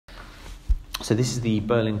So this is the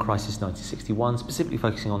Berlin Crisis 1961, specifically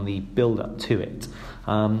focusing on the build-up to it.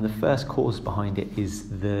 The first cause behind it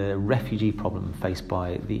is the refugee problem faced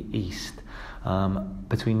by the East.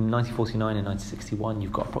 Between 1949 and 1961,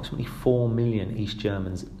 you've got approximately 4 million East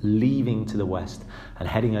Germans leaving to the West and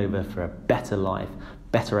heading over for a better life,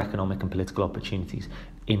 better economic and political opportunities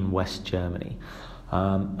in West Germany.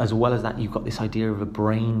 As well as that, you've got this idea of a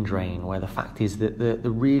brain drain, where the fact is that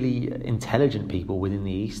the really intelligent people within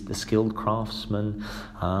the East, the skilled craftsmen,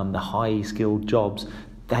 the high-skilled jobs,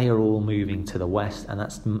 they are all moving to the West, and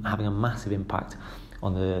that's having a massive impact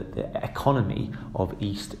on the economy of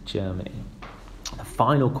East Germany. The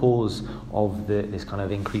final cause of this kind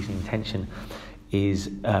of increasing tension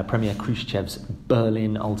is Premier Khrushchev's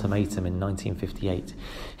Berlin Ultimatum in 1958.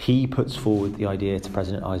 He puts forward the idea to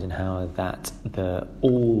President Eisenhower that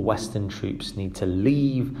all Western troops need to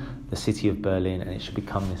leave the city of Berlin and it should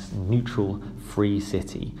become this neutral, free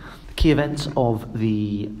city. The key events of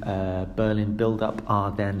the Berlin build-up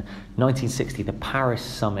are then 1960, the Paris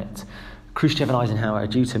summit. Khrushchev and Eisenhower are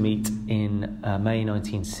due to meet in May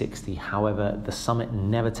 1960. However, the summit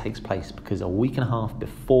never takes place because a week and a half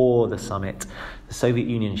before the summit, the Soviet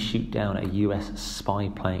Union shoot down a US spy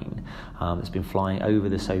plane that's been flying over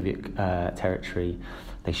the Soviet territory.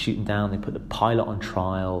 They shoot him down, they put the pilot on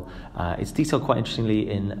trial. It's detailed quite interestingly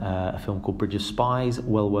in a film called Bridge of Spies,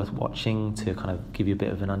 well worth watching to kind of give you a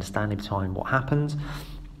bit of an understanding behind what happens.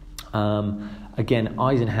 Again,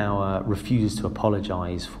 Eisenhower refuses to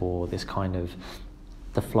apologise for this kind of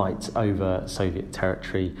the flights over Soviet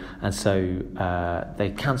territory, and so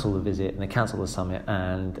they cancel the visit and they cancel the summit,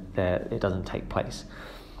 and it doesn't take place.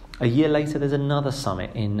 A year later, there's another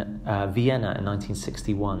summit in Vienna in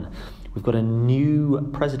 1961. We've got a new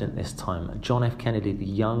president this time, John F. Kennedy, the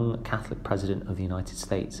young Catholic president of the United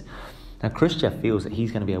States. Now, Khrushchev feels that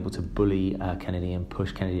he's going to be able to bully Kennedy and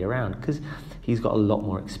push Kennedy around because he's got a lot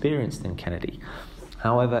more experience than Kennedy.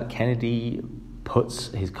 However, Kennedy puts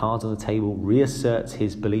his cards on the table, reasserts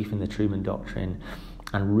his belief in the Truman Doctrine,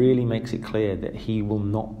 and really makes it clear that he's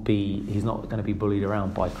not going to be bullied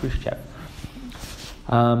around by Khrushchev.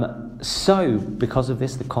 So, because of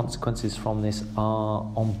this, the consequences from this are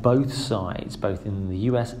on both sides, both in the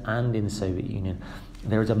US and in the Soviet Union.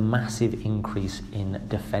 There is a massive increase in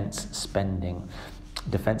defence spending.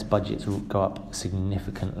 Defence budgets go up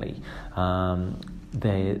significantly.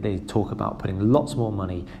 They talk about putting lots more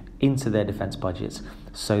money into their defence budgets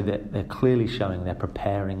so that they're clearly showing they're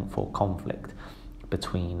preparing for conflict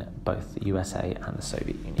between both the USA and the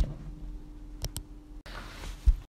Soviet Union.